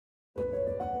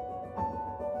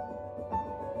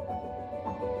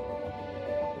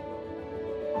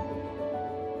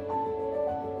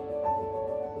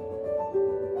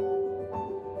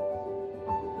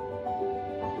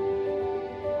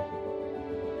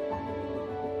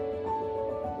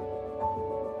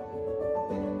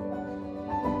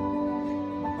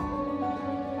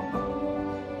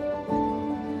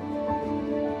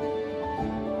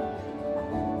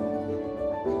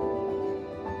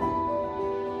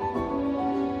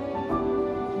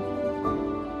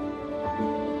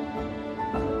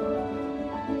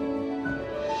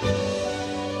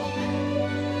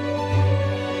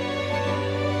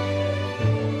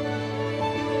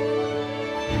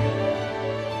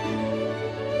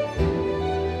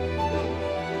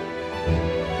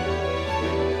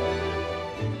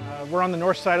We're on the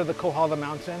north side of the Kohala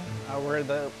Mountain, where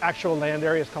the actual land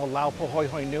area is called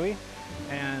Laupohoihoinui.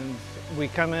 And we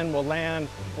come in, we'll land,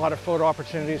 a lot of photo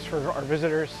opportunities for our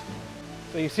visitors.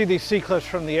 So you see these sea cliffs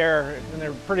from the air, and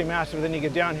they're pretty massive. Then you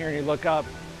get down here and you look up,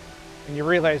 and you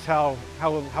realize how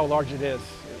large it is.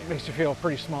 It makes you feel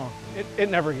pretty small. It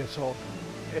never gets old.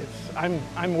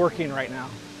 I'm working right now.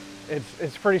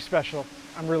 It's pretty special.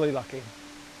 I'm really lucky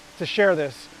to share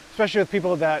this, especially with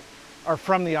people that are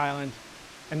from the island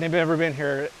and they've never been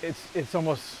here. It's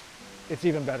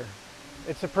even better.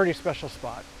 It's a pretty special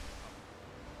spot.